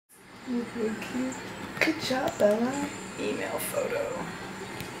You're very cute. Good job, Bella. Email photo.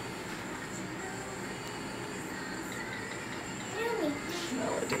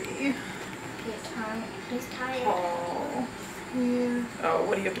 Melody. He's tired. Oh. Yeah. Oh,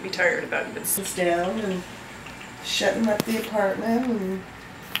 what do you have to be tired about? You've been Sits down and shutting up the apartment and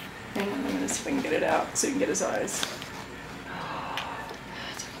hang on, I'm gonna see if I can get it out so you can get his eyes.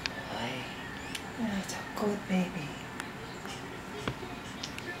 that's a good boy. That's a good baby.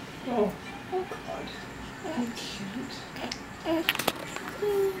 Oh. Oh God. How cute.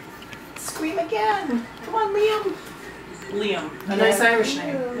 Scream again. Come on, Liam. Liam. A Yeah. nice Irish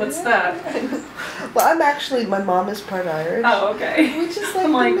name. What's that? Well, I'm actually, my mom is part Irish. Oh, okay. We just like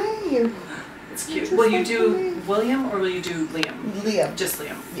I'm the like, name. it's cute. Just Will you like the do name. William or will you do Liam? Liam. Just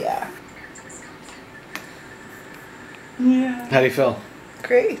Liam. Yeah. Yeah. How do you feel?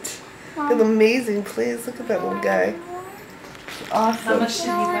 Great. An amazing place. Look at that little guy. Awesome. How much did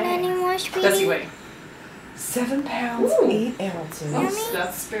You he don't want weigh? any more, sweetie? Does he weigh? 7 pounds, Ooh. 8 ounces. Yummy.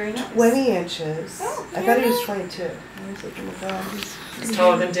 That's very nice. 20 inches. Oh, I thought he was yummy. 22. I was like, oh my God, He's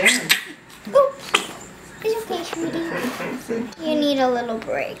taller than Dan. Oops. It's okay, sweetie. You need a little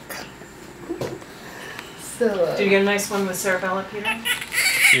break. So, Did you get a nice one with Sarabella,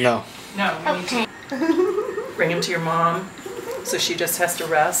 Peter? No. No, you need Okay. to bring him to your mom so she just has to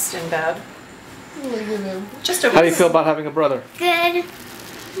rest in bed. look at him. Just over How do you feel about having a brother? Good.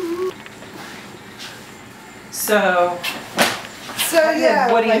 So, So,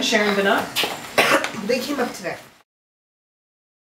 yeah. Woody like, and Sharon been up? they came up today.